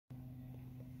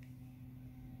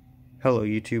Hello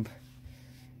YouTube.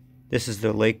 This is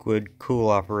the Lakewood Kool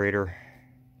operator,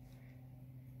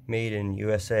 made in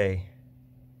USA.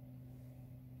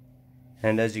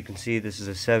 And as you can see, this is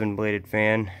a 7-bladed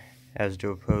fan, as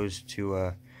opposed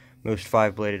to most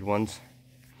 5-bladed ones.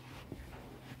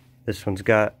 This one's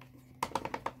got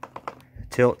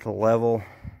tilt to level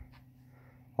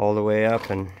all the way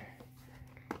up and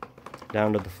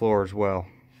down to the floor as well.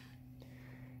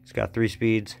 It's got 3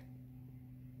 speeds,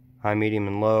 high, medium,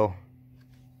 and low.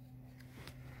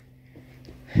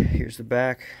 Here's the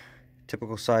back,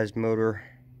 typical sized motor,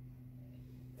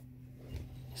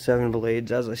 7 blades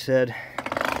as I said.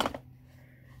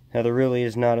 Now there really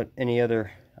is not any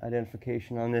other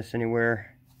identification on this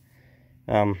anywhere.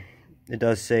 It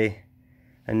does say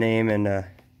a name and the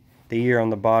year on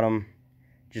the bottom,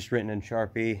 just written in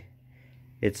Sharpie.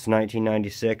 It's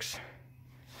 1996,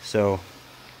 so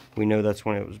we know that's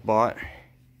when it was bought.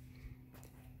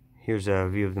 Here's a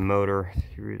view of the motor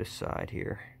through the side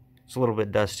here. It's a little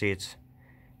bit dusty, it's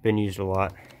been used a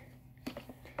lot.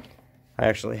 I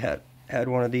actually had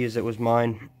one of these that was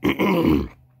mine.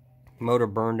 Motor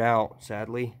burned out,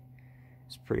 sadly.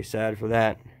 It's pretty sad for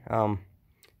that.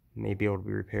 May be able to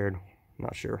be repaired, I'm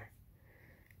not sure.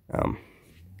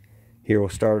 Here we'll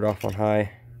start it off on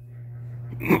high.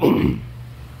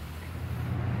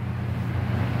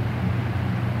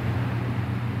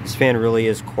 This fan really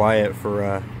is quiet for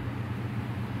a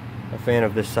fan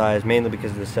of this size, mainly because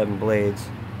of the 7 blades.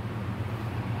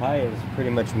 High is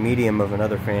pretty much medium of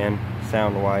another fan,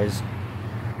 sound wise.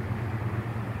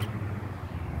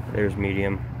 There's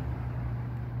medium.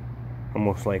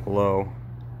 Almost like low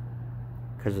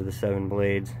because of the 7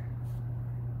 blades.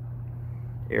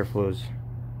 Airflow's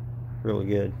really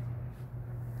good.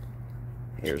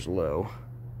 Here's low.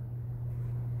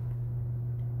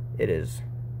 It is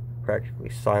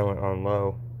practically silent on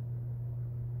low.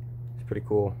 It's pretty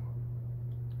cool.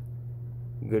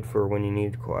 Good for when you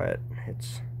need quiet.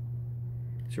 It's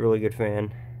a really good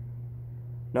fan.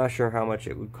 Not sure how much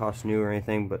it would cost new or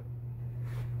anything, but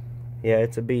yeah,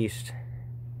 it's a beast.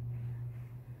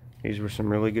 These were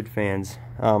some really good fans.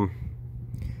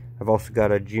 I've also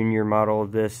got a junior model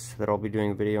of this that I'll be doing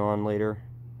a video on later.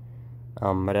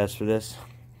 But as for this,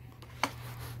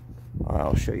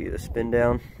 I'll show you the spin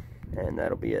down, and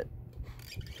that'll be it.